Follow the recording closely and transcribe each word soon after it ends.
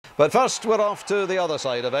But first, we're off to the other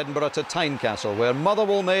side of Edinburgh to Tynecastle, where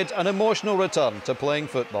Motherwell made an emotional return to playing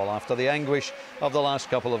football after the anguish of the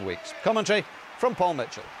last couple of weeks. Commentary from Paul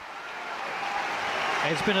Mitchell.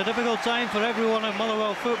 It's been a difficult time for everyone at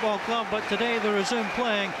Motherwell Football Club, but today they resume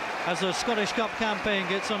playing as the Scottish Cup campaign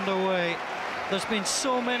gets underway. There's been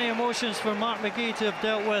so many emotions for Mark McGee to have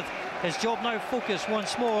dealt with. His job now focused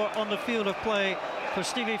once more on the field of play. For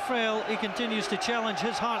Stevie Frail, he continues to challenge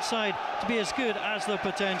his Hearts side to be as good as their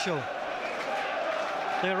potential.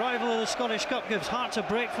 The arrival of the Scottish Cup gives Hearts a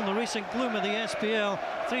break from the recent gloom of the SPL.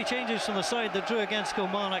 3 changes from the side that drew against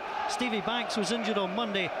Kilmarnock. Stevie Banks was injured on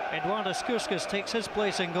Monday. Eduardas Kurskas takes his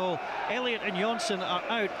place in goal. Elliott and Johnson are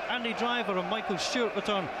out. Andy Driver and Michael Stewart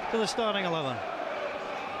return to the starting 11.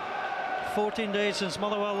 14 days since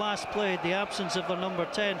Motherwell last played, the absence of their number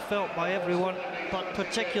 10 felt by everyone, but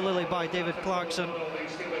particularly by David Clarkson.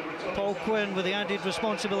 Paul Quinn with the added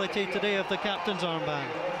responsibility today of the captain's armband.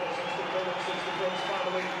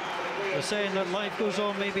 The saying that life goes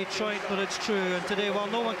on may be trite, but it's true, and today, while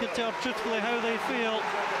no one can tell truthfully how they feel,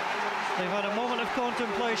 they've had a moment of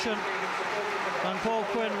contemplation, and Paul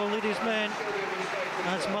Quinn will lead his men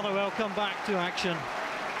as Motherwell come back to action.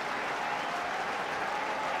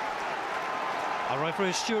 Our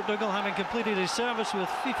referee Stuart Dougal, having completed his service with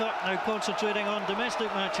FIFA, now concentrating on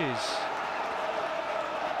domestic matches.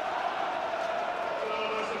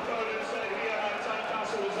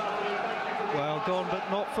 Well, gone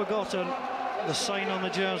but not forgotten. The sign on the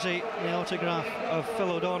jersey, the autograph of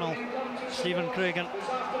Phil O'Donnell. Stephen Craigan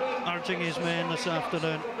urging his men this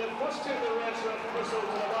afternoon.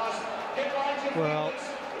 Well,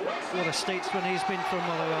 what a statesman he's been for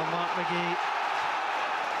Motherwell, Mark McGee.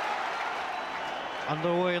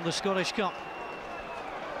 Underway in the Scottish Cup.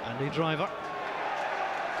 Andy Driver.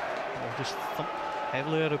 Just thumped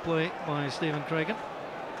heavily out of play by Stephen Craigan.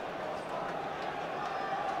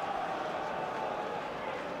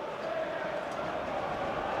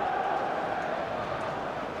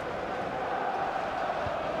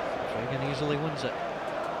 Craigan easily wins it.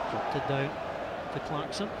 Dropped it down to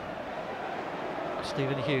Clarkson.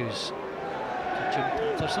 Stephen Hughes to Jim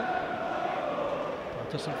Patterson.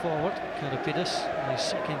 Patterson forward, Karapidis, his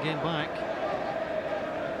second game back.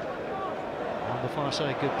 On the far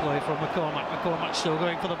side, good play from McCormack. McCormack still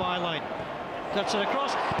going for the byline. Cuts it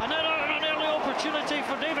across, and then an early opportunity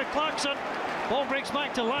for David Clarkson. Ball breaks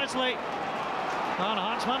back to Lasley. And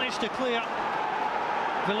Hearts managed to clear.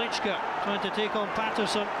 Velichka trying to take on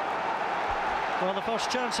Patterson. Well, the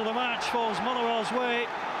first chance of the match falls Motherwell's way.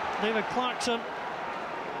 David Clarkson.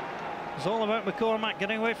 It's all about McCormack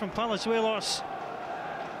getting away from Palazuelos.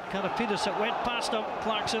 Karapidis, it went past him.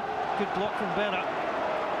 Clarkson, good block from Berra.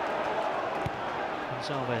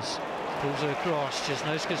 Gonsalves pulls it across.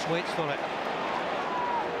 Jesnauskas waits for it.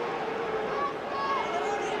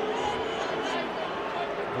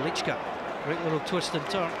 Velichka, great little twist and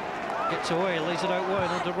turn. Gets away, lays it out wide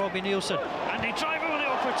under Robbie Nielsen. Andy Driver with the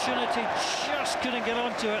opportunity, just couldn't get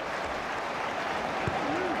onto it.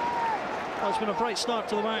 Well, it's been a bright start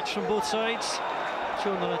to the match from both sides,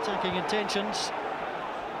 showing their attacking intentions.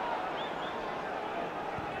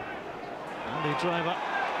 Andy Driver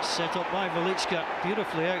set up by Velichka,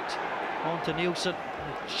 beautifully out onto Nielsen.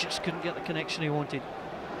 He just couldn't get the connection he wanted.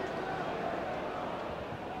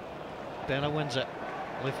 Berra wins it.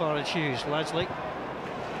 Lefarage Hughes, Lasley.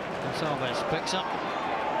 Gonsalves picks up.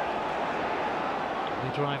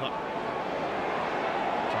 Andy Driver.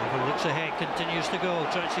 Driver looks ahead, continues to go,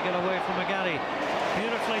 tries to get away from McGarry.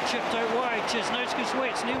 Beautifully chipped out wide. Jesnauskas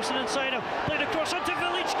waits, Nielsen inside him. Played across onto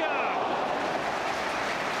Velichka.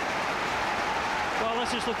 Well,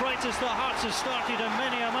 this is the brightest that Hearts has started in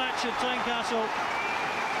many a match at Tynecastle.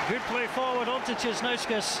 Good play forward onto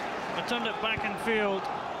Jesnauskas. Returned it back in field.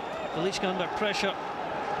 Velichka under pressure.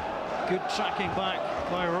 Good tracking back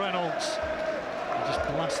by Reynolds. He just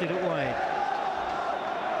blasted it wide.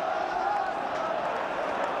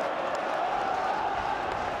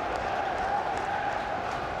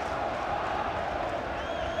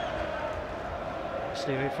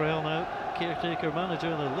 Stevie Frail now, caretaker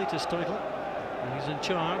manager in the latest title. He's in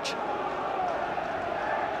charge.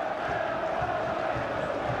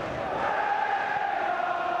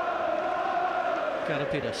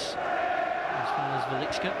 Karapidis. As well as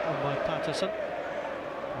Velichka, on by Patterson.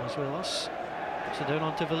 As well as. So down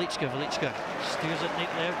onto Velichka. Velichka steers it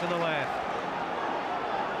neatly out to the left.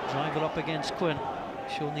 Driver up against Quinn.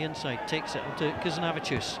 Shown the inside. Takes it onto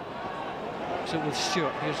Kazanavicius. Works it with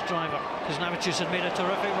Stewart. Here's Driver. Kazanavicius had made a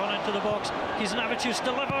terrific run into the box. Kazanavicius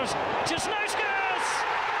delivers. Jesnauskas!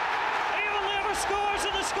 Scores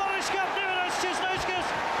in the Scottish Cup, Jesnauskas,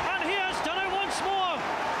 and he has done it once more.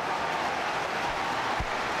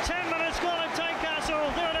 10 minutes gone at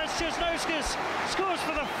Tynecastle. There it is, Cisnauskas scores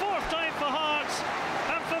for the 4th time for Hearts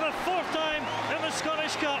and for the 4th time in the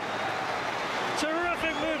Scottish Cup.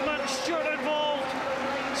 Terrific movement, Stewart involved.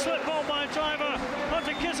 Slip ball by Driver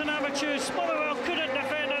onto Kisanavichus. Motherwell couldn't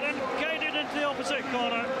defend it and guided into the opposite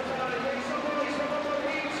corner.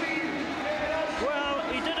 Well,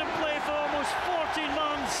 he didn't play for almost 14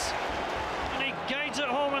 months and he guides it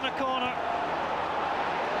home in the corner.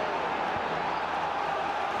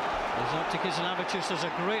 It's up to Kisanavichus. There's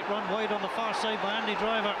a great run wide on the far side by Andy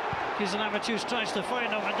Driver. Kisanavichus tries to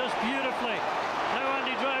find him and does beautifully. Now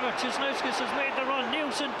Andy Driver, Cisnauskas has made the run.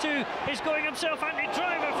 Nielsen too is going himself. Andy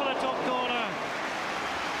Driver for the top corner.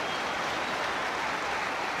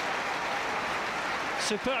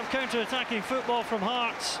 Superb counter-attacking football from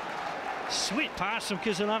Hearts. Sweet pass from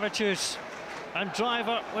Kisanavichus. And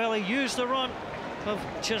Driver, well, he used the run of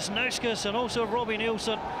Cisnauskas and also Robbie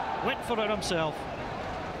Nielsen. Went for it himself.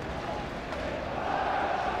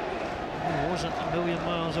 He wasn't a million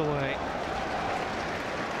miles away.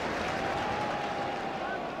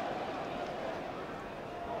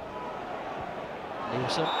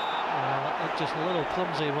 Nielsen, well, just a little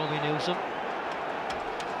clumsy, Robbie Nielsen.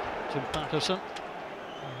 Jim Patterson,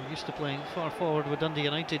 used to playing far forward with Dundee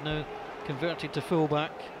United, now converted to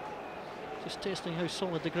full-back. Just testing how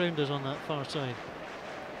solid the ground is on that far side.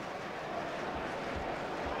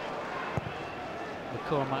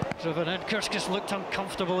 McCormack driven in, Kurskis looked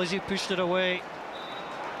uncomfortable as he pushed it away.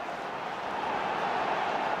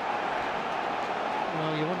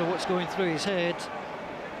 Well, you wonder what's going through his head.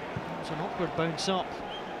 It's an awkward bounce up,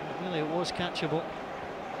 but really it was catchable.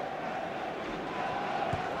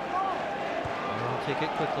 I'll take it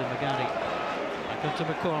quickly, McGarry. Back up to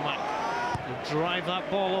McCormack. He'll drive that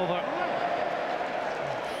ball over.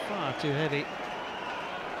 Far too heavy.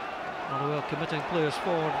 Motherwell committing players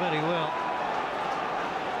forward very well.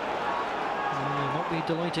 Will not be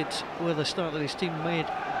delighted with the start that his team made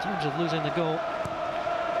in terms of losing the goal.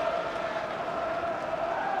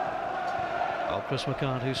 Well, Chris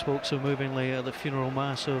McCann, who spoke so movingly at the funeral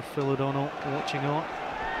mass of Phil O'Donnell, watching on.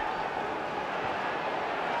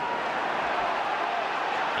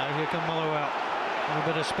 Now here come Motherwell. A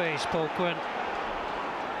bit of space, Paul Quinn.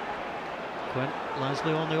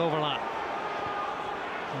 Leslie on the overlap.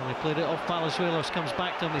 Well, they played it off. Palazuelos comes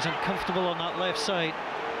back to him. He's uncomfortable on that left side.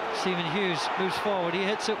 Stephen Hughes moves forward. He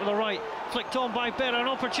hits it with the right. Flicked on by Berra. An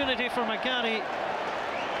opportunity for McGarry.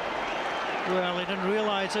 Well, he didn't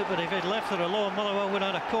realise it, but if he'd left it alone, Motherwell would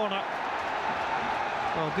have had a corner.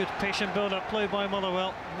 Well, good patient build-up play by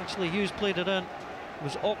Motherwell. Actually, Hughes played it in. It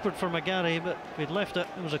was awkward for McGarry, but if he'd left it,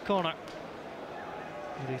 it was a corner.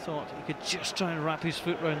 And he thought he could just try and wrap his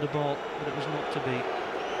foot round the ball, but it was not to be.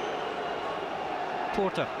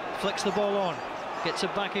 Porter flicks the ball on, gets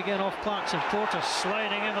it back again off Clarkson. Porter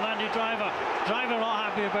sliding in with Andy Driver. Driver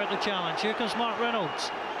not happy about the challenge. Here comes Mark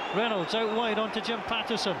Reynolds. Reynolds out wide onto Jim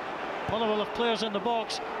Patterson. Motherwell have players in the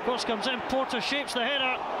box. Cross comes in. Porter shapes the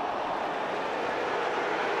header.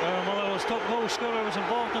 Motherwell's top goal scorer was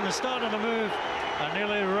involved in the start of the move and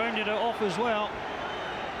nearly rounded it off as well.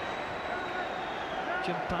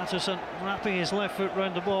 Jim Patterson wrapping his left foot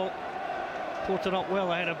round the ball. Porter up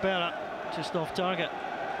well ahead of Berra, just off target.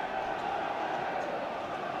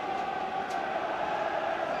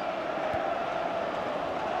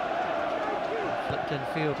 Flipped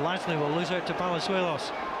infield. Lasley will lose out to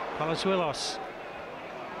Palazuelos. Palazuelos.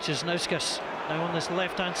 Cisnauskas now on this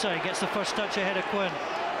left-hand side, gets the first touch ahead of Quinn.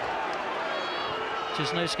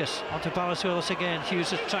 Cisnauskas onto Palazuelos again. Hughes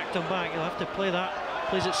has tracked him back. He'll have to play that.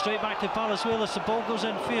 Plays it straight back to Palazuelos. The ball goes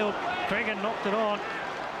infield. Cregan knocked it on.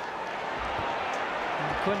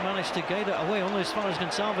 And Quinn managed to guide it away only as far as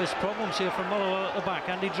Gonsalves. Problems here for Motherwell at the back.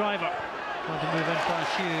 Andy Driver trying to move in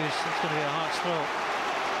past Hughes. It's going to be a Hearts throw.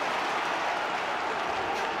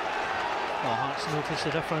 Well, Hearts noticed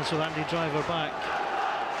the difference with Andy Driver back.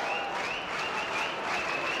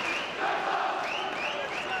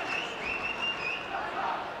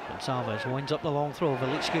 Gonsalves winds up the long throw.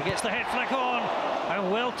 Velichka gets the head flick on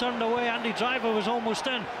and well turned away. Andy Driver was almost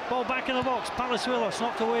in. Ball back in the box. Palazuelos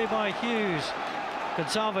knocked away by Hughes.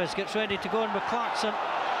 Gonsalves gets ready to go in with Clarkson.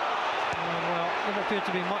 Well, didn't appear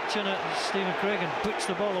to be much in it. Stephen Cregan boots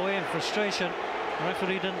the ball away in frustration. The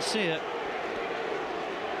referee didn't see it.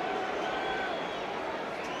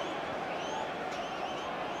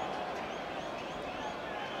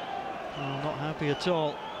 Well, not happy at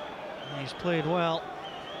all. He's played well.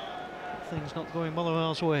 Things not going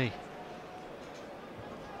Motherwell's way.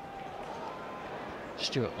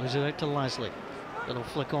 Stewart loses it out to Lasley. Little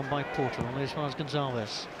flick on by Porter, only as far as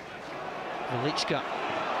Gonsalves. Velichka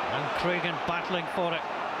and Cregan battling for it.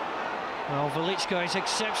 Well, Velička is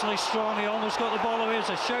exceptionally strong. He almost got the ball away. It's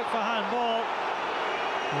a shout for handball.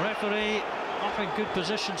 Referee up in good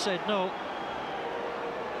position said no.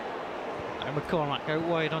 Now McCormack out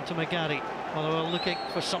wide onto McGarry. Motherwell looking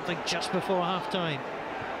for something just before half-time.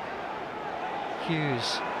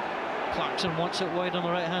 Hughes. Clarkson wants it wide on the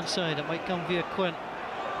right-hand side. It might come via Quint.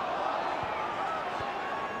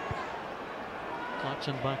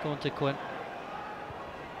 Clarkson back onto Quint.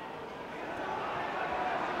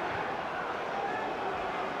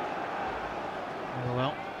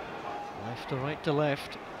 Well, left to right to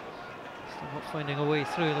left. Still not finding a way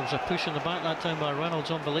through. There was a push in the back that time by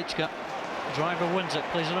Reynolds on Velička. Driver wins it,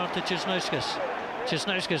 plays it on to Česnauskas.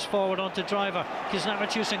 Česnauskas forward onto Driver.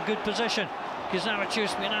 Kuznavičius in good position.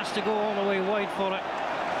 Kuznavičius being asked to go all the way wide for it.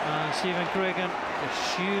 And Stephen Cragen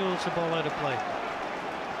just shields the ball out of play.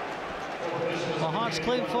 Well, Hearts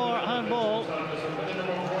claim for handball.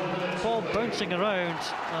 Ball bouncing around,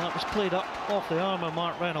 and it was played up off the arm of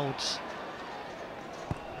Mark Reynolds.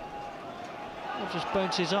 It just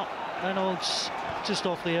bounces up. Reynolds just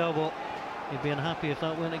off the elbow. You'd be unhappy if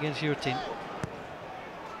that went against your team.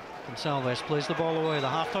 Gonsalves plays the ball away. The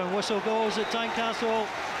half-time whistle goes at Tynecastle.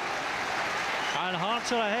 And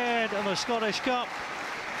Hearts are ahead in the Scottish Cup,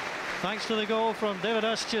 thanks to the goal from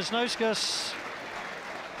Davidas Česnauskas.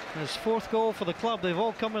 His fourth goal for the club. They've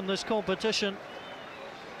all come in this competition.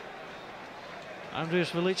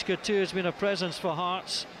 Andrius Velička too has been a presence for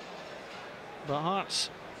Hearts. But Hearts,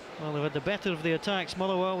 well, they've had the better of the attacks.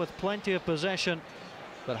 Motherwell with plenty of possession.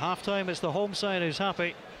 But half-time, it's the home side who's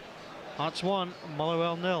happy. Hearts 1,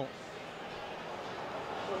 Motherwell 0.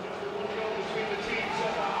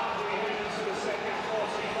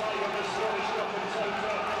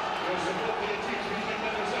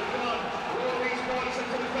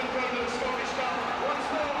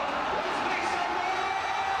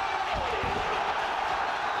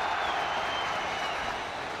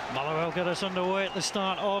 Motherwell get us underway at the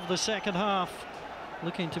start of the second half,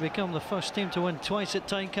 looking to become the first team to win twice at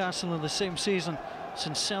Tynecastle in the same season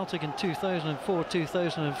since Celtic in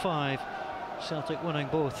 2004-2005. Celtic winning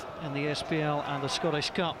both in the SPL and the Scottish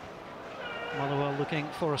Cup. Motherwell looking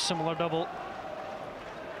for a similar double.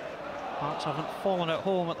 Hearts haven't fallen at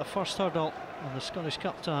home at the first hurdle in the Scottish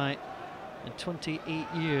Cup tie in 28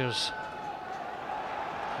 years.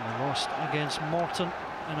 And they lost against Morton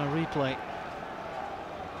in a replay.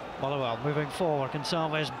 Motherwell moving forward,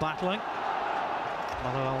 Gonsalves battling.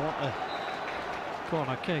 Motherwell want a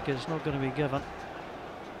corner kick, it's not going to be given.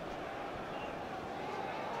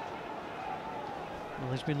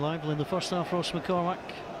 Well, he's been lively in the first half, Ross McCormack.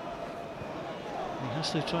 He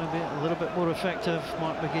has to try and be a little bit more effective.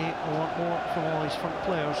 Mark McGee will want more from all his front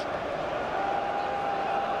players.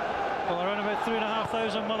 Well, around about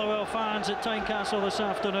 3,500 Motherwell fans at Tynecastle this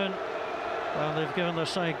afternoon. Well, they've given their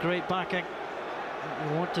side great backing.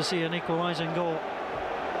 We want to see an equalising goal.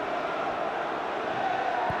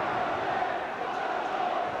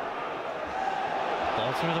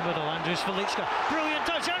 Ball through the middle, Andrius Velička. Brilliant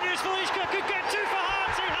touch, Andrius Velička could get two for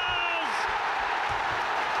Hearts, he has!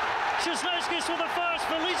 Česnauskas with the first,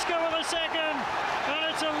 Velička with the second, and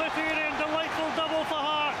it's a Lithuanian delightful double for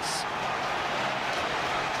Hearts.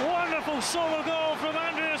 Wonderful solo goal from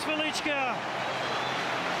Andrius Velička.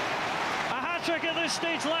 Trick at this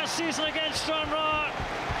stage last season against Stranraer,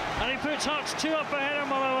 and he puts Hearts 2 up ahead of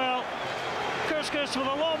Motherwell. Kurskas with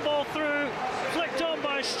a long ball through, flicked on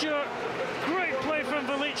by Stewart. Great play from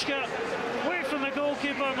Velička, away from the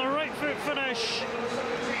goalkeeper on the right foot finish,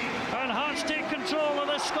 and Hearts take control of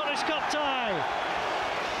the Scottish Cup tie.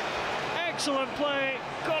 Excellent play,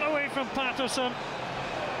 got away from Patterson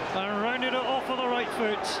and rounded it off with the right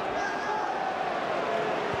foot.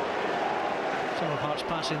 Some of Hearts'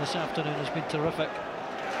 passing this afternoon has been terrific.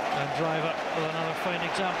 And Driver with another fine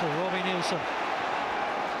example. Robbie Nielsen.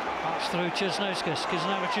 Hearts through Česnauskas.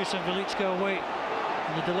 Kuznavičius and Velička away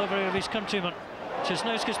in the delivery of his countryman.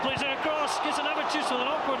 Česnauskas plays it across. Kuznavičius with an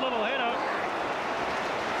awkward little header.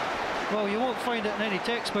 Well, you won't find it in any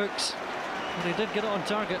textbooks, but he did get it on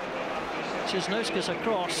target. Česnauskas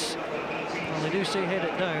across. Well, they do say head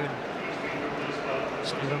it down.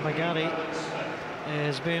 Stephen McGarry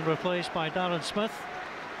is being replaced by Darren Smith.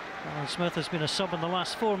 Darren Smith has been a sub in the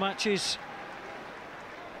last 4 matches.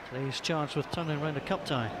 Today he's charged with turning around a cup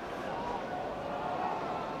tie.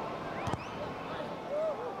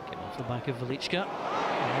 Get off the back of Velička.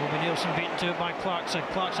 Robbie Nielsen beaten to it by Clarkson.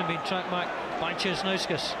 Clarkson being tracked back by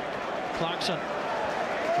Česnauskas. Clarkson.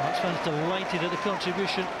 Hearts fans delighted at the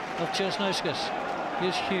contribution of Česnauskas.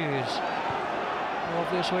 Here's Hughes.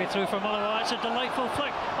 Obvious way through from Motherwell. It's a delightful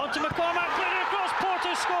flick onto McCormack.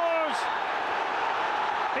 Porter scores!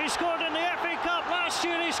 He scored in the FA Cup last last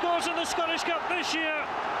year, he scores in the Scottish Cup this year,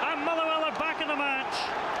 and Motherwell are back in the match.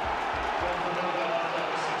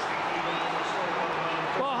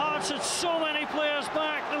 Well, Hearts had so many players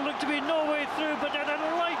back, there looked to be no way through, but a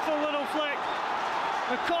delightful little flick.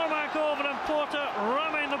 McCormack over and Porter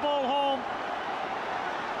ramming the ball home.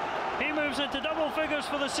 He moves into double figures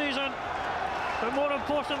for the season, but more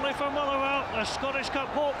importantly for Motherwell, the Scottish Cup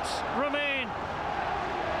hopes remain.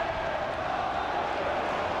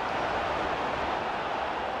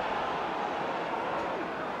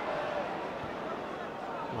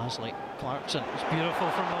 Leslie Clarkson, it's beautiful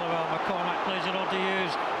from Motherwell. McCormack plays it on to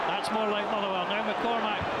Hughes. That's more like Motherwell. Now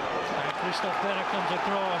McCormack. And Christoph Berra comes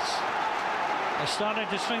across. They started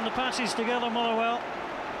to string the passes together, Motherwell.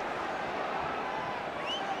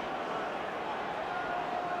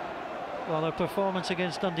 Well, their performance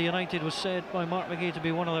against Dundee United was said by Mark McGee to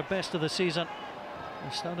be one of their best of the season.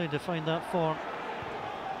 They're starting to find that form.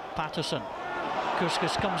 Patterson.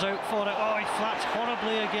 Kurskas comes out for it. Oh, he flats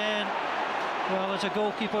horribly again. Well, as a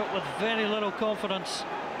goalkeeper with very little confidence.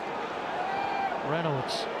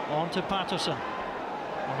 Reynolds on to Patterson.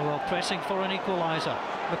 Motherwell pressing for an equaliser.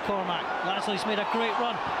 McCormack. Lasley's made a great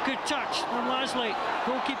run. Good touch from Lasley.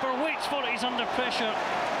 Goalkeeper waits for it. He's under pressure.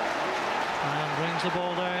 And brings the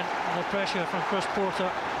ball down under pressure from Chris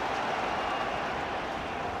Porter.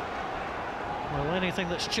 Well, anything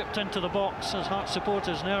that's chipped into the box has Hearts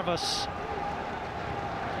supporters nervous.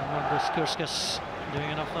 And Kurskas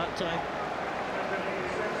doing enough that time.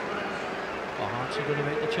 Well, Hearts are going to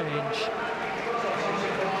make the change.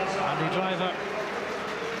 Andy Driver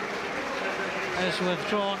is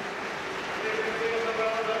withdrawn.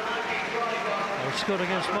 He scored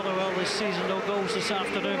against Motherwell this season, no goals this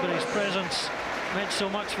afternoon, but his presence meant so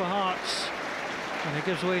much for Hearts. And he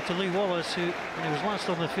gives way to Lee Wallace, who, when he was last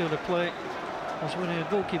on the field of play, was wearing a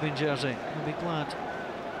goalkeeping jersey. He'll be glad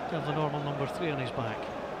to have the normal number 3 on his back.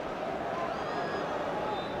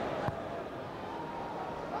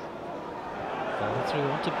 Follow through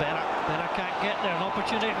onto Berra. Berra can't get there. An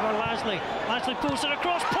opportunity for Lasley. Lasley pulls it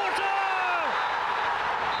across. Porter!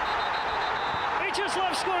 He just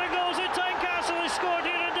loves scoring goals in Tynecastle. He scored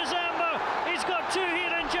here in December. He's got 2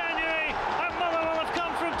 here in January. And Motherwell have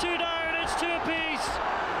come from 2 down. It's 2 apiece.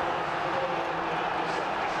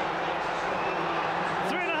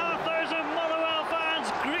 3,500 Motherwell fans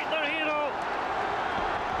greet their hero.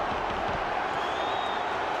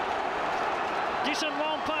 Decent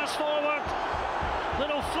long pass forward.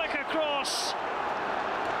 Little flick across.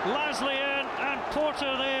 Lasley in and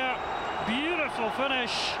Porter there. Beautiful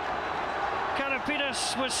finish.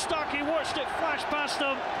 Karapidas was stuck. He watched it flash past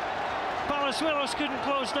him. Palazuelos couldn't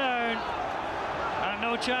close down. And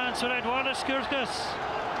no chance for Eduardas Kurskas.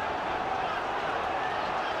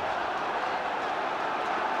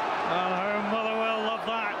 Well, how Motherwell love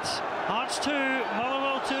that. Hearts 2,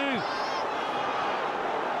 Motherwell 2.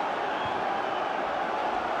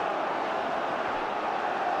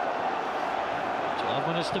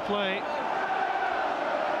 Minutes to play.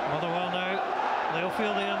 Motherwell now, they'll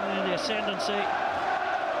feel the ascendancy.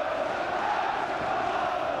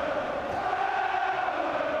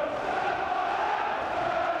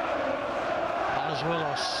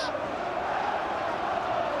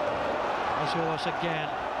 Palazuelos again.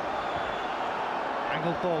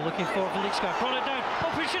 Angled ball looking for Velička. Brought it down.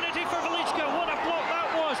 Opportunity for Velička. What a block that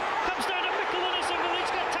was. Comes down to Mikulinis and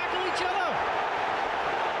Velička tackle each other.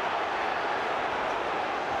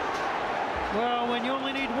 Well, when you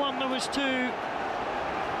only need 1, there was 2.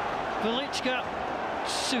 Velička,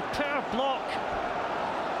 superb block.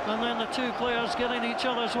 And then the 2 players getting each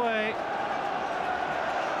other's way.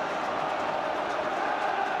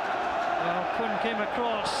 Well, Quinn came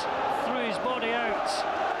across, threw his body out.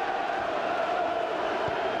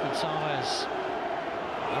 Gonzalez.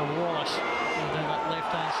 And Wallace. And then that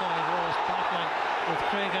left-hand side, Wallace battling with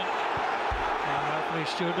Cragen. And referee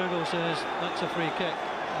Stuart Dougal says that's a free kick.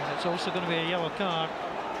 It's also going to be a yellow card.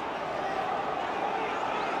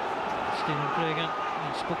 Stephen Cragen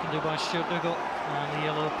and spoken to by Stuart Dougal, and the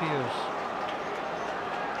yellow appears.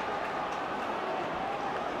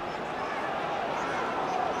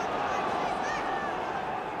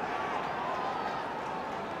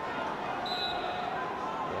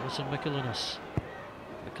 Wallace and Mikulinis.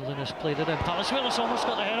 Mikulinis played it in. Palazuelos almost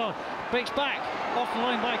got the head on. Breaks back off the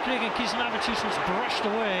line by Cragen. Kizanavicius was brushed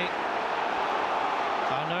away.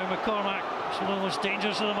 And now McCormack, it's one of the most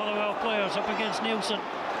dangerous of the Motherwell players, up against Nielsen.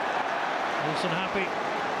 Nielsen happy,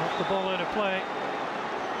 knocked the ball out of play.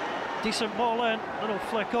 Decent ball in, little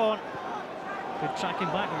flick on. Good tracking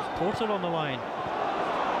back with Porter on the line.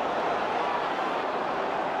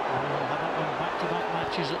 Motherwell haven't won back-to-back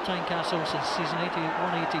matches at Tynecastle since season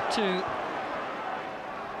 81-82.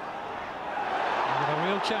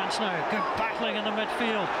 chance now. Good battling in the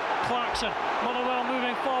midfield. Clarkson, Motherwell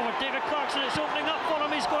moving forward. David Clarkson, it's opening up for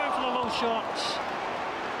him. He's going for the low shots.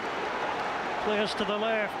 Players to the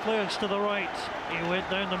left, players to the right. He went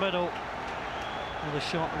down the middle. And the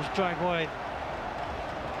shot was dragged wide.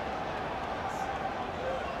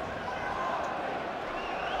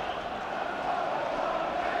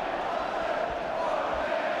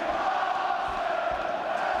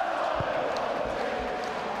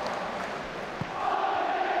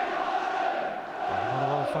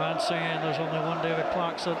 Motherwell fans saying there's only one David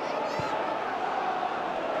Clarkson.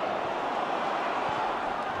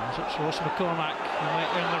 It's Ross McCormack. He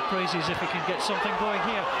might earn their praises if he can get something going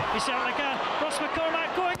here. He certainly can. Ross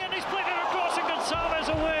McCormack going in. He's playing it across and Gonçalves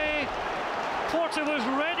away. Porter was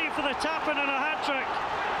ready for the tap-in and a hat-trick.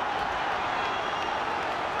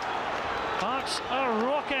 Hearts are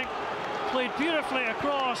rocking. Played beautifully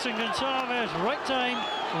across and Gonçalves, right time,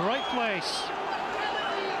 right place.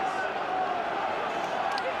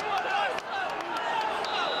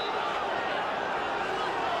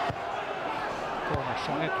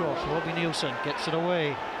 Swung across, Robbie Nielsen gets it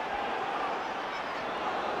away.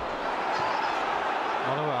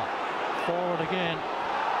 Motherwell forward again.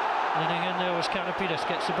 Leaning in there was Karapidas,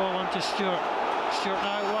 gets the ball onto Stewart. Stewart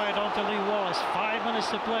now wide onto Lee Wallace. 5 minutes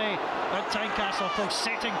to play at Tynecastle.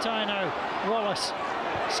 Pulsating tie now. Wallace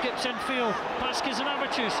skips infield. Baskets and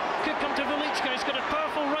Amateurs. Could come to Velichka. He's got a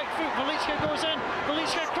powerful right foot. Velichka goes in.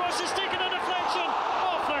 Velichka crosses, taken a deflection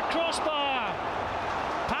off the crossbar.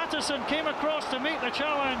 Patterson came across to meet the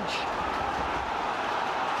challenge.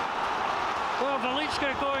 Well,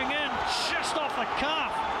 Velichka going in just off the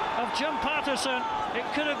calf of Jim Patterson. It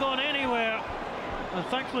could have gone anywhere. And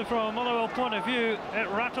thankfully, from a Motherwell point of view, it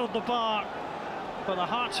rattled the bar. But the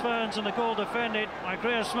Hearts fans and the goal defended.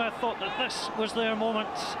 Graham Smith thought that this was their moment.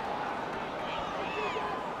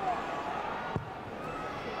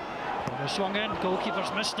 Corner swung in,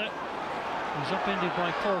 goalkeeper's missed it. He's upended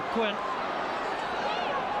by Paul Quinn.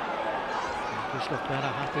 Just looked better,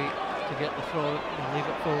 happy to get the throw and leave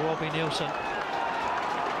it for Robbie Nielsen.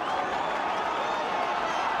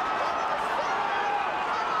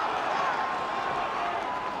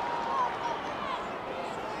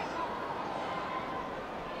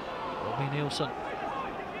 Robbie Nielsen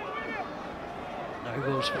now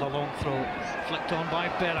goes for the long throw, flicked on by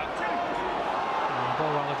Berra. And the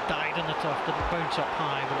ball rather died in the turf, didn't bounce up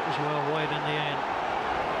high, but it was well wide in the end.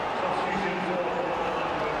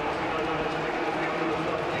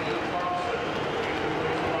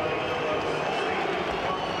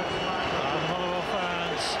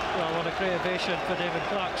 Great ovation for David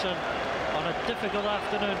Clarkson on a difficult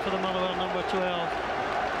afternoon for the Motherwell number 12.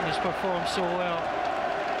 He's performed so well,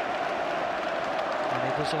 and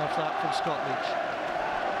he deserves that from Scotland.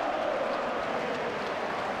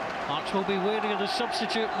 Hearts will be waiting at the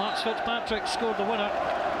substitute. Mark Fitzpatrick scored the winner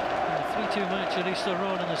in the 3-2 match at Easter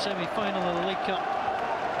Road in the semi-final of the League Cup.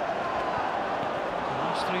 The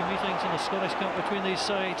last 3 meetings in the Scottish Cup between these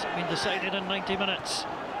sides have been decided in 90 minutes.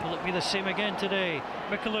 Will it be the same again today?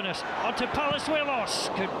 Mikulinas onto Palazuelos.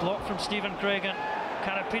 Good block from Stephen Craigan.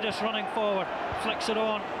 Karapidas running forward, flicks it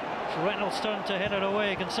on. It's Reynolds' turn to head it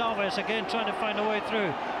away. Gonçalves again trying to find a way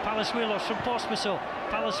through. Palazuelos from Pospisil.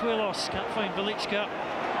 Palazuelos can't find Velichka.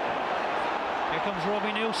 Here comes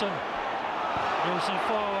Robbie Nielsen. Nielsen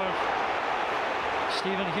forward.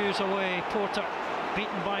 Stephen Hughes away. Porter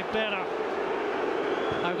beaten by Berra.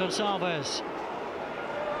 Now Gonçalves.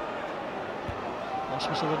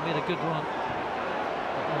 Pospisil had made a good run.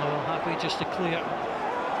 But Motherwell happy just to clear.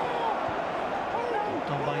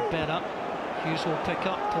 Done by Berra. Hughes will pick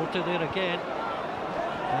up. Porter there again.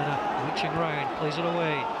 Berra reaching round, plays it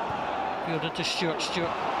away. Fielded to Stewart.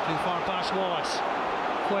 Stewart too far past Wallace.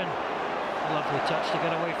 Quinn. Lovely touch to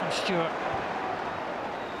get away from Stewart.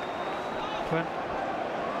 Quinn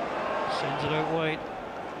sends it out wide.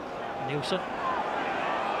 Nielsen.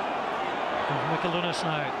 And Mikulinas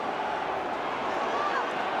now.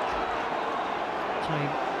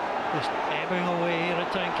 Time just ebbing away here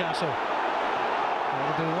at Tynecastle.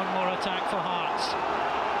 There'll be one more attack for Hearts.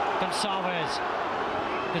 Gonçalves.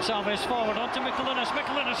 Gonçalves forward onto Mikulinas.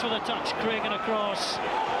 Mikulinas with a touch. Craigan across.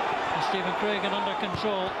 And Stephen Craigan under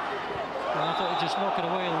control. Well, I thought he'd just knock it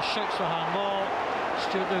away. He shouts for handball.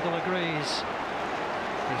 Stuart Dougal agrees.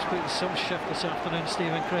 He's put some shift this afternoon,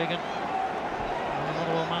 Stephen Craigan. And the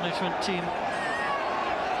Motherwell management team.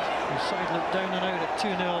 The side looked down and out at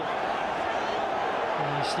 2-0.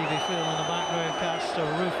 Stevie Field in the background cast a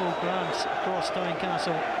Rufo Grant across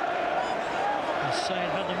Tynecastle. The side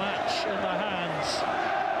had the match in their hands.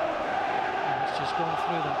 And it's just gone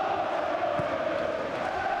through them.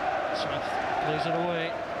 Smith plays it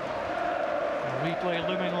away. Replay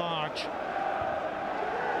looming large.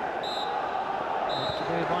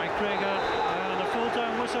 Today by Craigan, and the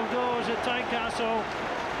full-time whistle goes at Tynecastle.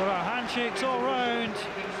 There are handshakes all round,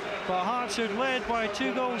 but Hearts, who'd led by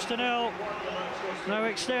 2-0, now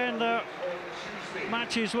extend their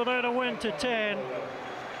matches without a win to 10.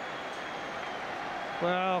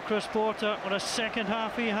 Well, Chris Porter, what a second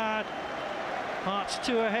half he had. Hearts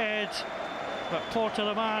 2 ahead, but Porter,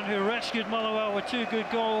 the man who rescued Motherwell with 2 good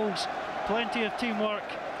goals, plenty of teamwork,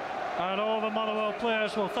 and all the Motherwell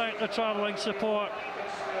players will thank the travelling support.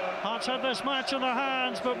 Hearts had this match in their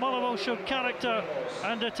hands, but Motherwell showed character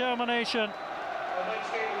and determination,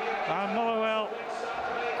 and Motherwell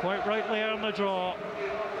quite rightly earned the draw.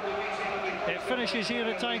 It finishes here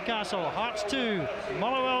at Tynecastle. Hearts 2,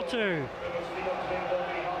 Motherwell 2.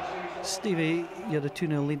 Stevie, you had a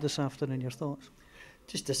 2-0 lead this afternoon, your thoughts?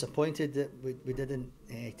 Just disappointed that we didn't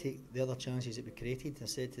take the other chances that we created. I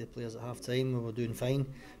said to the players at half time we were doing fine,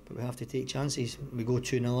 but we have to take chances. We go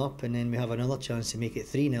 2-0 up and then we have another chance to make it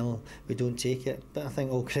 3-0. We don't take it. But I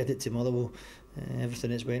think all credit to Motherwell. Everything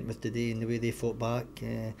that's went with today and the way they fought back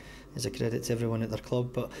is a credit to everyone at their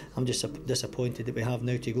club. But I'm just disappointed that we have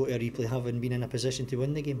now to go to a replay having been in a position to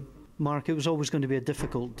win the game. Mark, it was always going to be a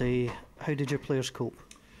difficult day. How did your players cope?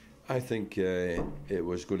 I think it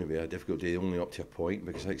was going to be a difficult day, only up to a point,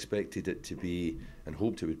 because I expected it to be and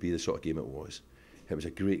hoped it would be the sort of game it was. It was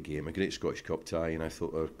a great game, a great Scottish Cup tie, and I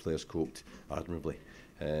thought our players coped admirably.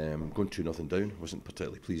 Going 2-0 down, wasn't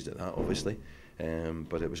particularly pleased at that, obviously,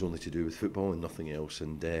 but it was only to do with football and nothing else,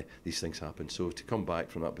 and these things happen. So to come back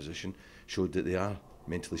from that position showed that they are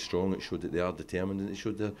mentally strong, it showed that they are determined, and it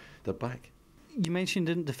showed they're back. You mentioned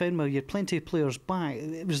didn't defend well, you had plenty of players back.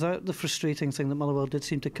 Was that the frustrating thing, that Motherwell did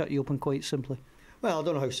seem to cut you open quite simply? Well, I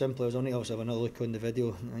don't know how simple it was. I need to have another look on the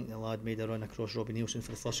video. I think the lad made a run across Robbie Nielsen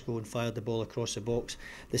for the first goal and fired the ball across the box.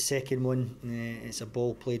 The second one, it's a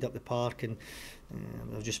ball played up the park, and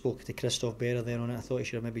I've just spoken to Christoph Berra there on it. I thought he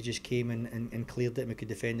should have maybe just came and cleared it and we could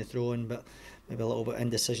defend the throw-in, but maybe a little bit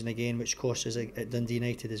indecision again, which cost us at Dundee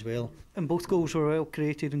United as well. And both goals were well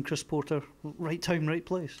created, and Chris Porter, right time, right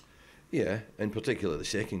place. Yeah, in particular the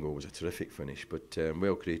second goal was a terrific finish, but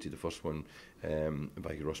well created the first one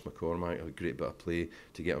by Ross McCormack. A great bit of play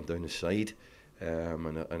to get him down the side,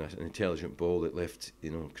 and an intelligent ball that left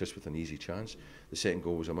Chris with an easy chance. The second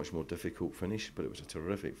goal was a much more difficult finish, but it was a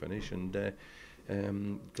terrific finish, and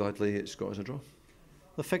gladly it's got us a draw.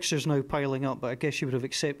 The fixtures now piling up, but I guess you would have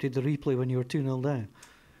accepted the replay when you were 2-0 down.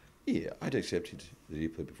 Yeah, I'd accepted the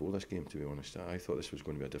replay before this game, to be honest. I thought this was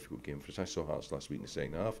going to be a difficult game for us. I saw Hearts last week in the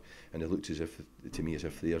second half, and it looked to me as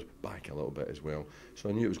if they're back a little bit as well. So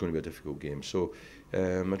I knew it was going to be a difficult game. So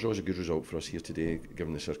a draw is a good result for us here today,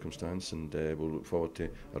 given the circumstance, and we'll look forward to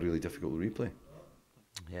a really difficult replay.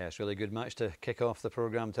 Yeah, it's a really good match to kick off the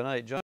programme tonight. John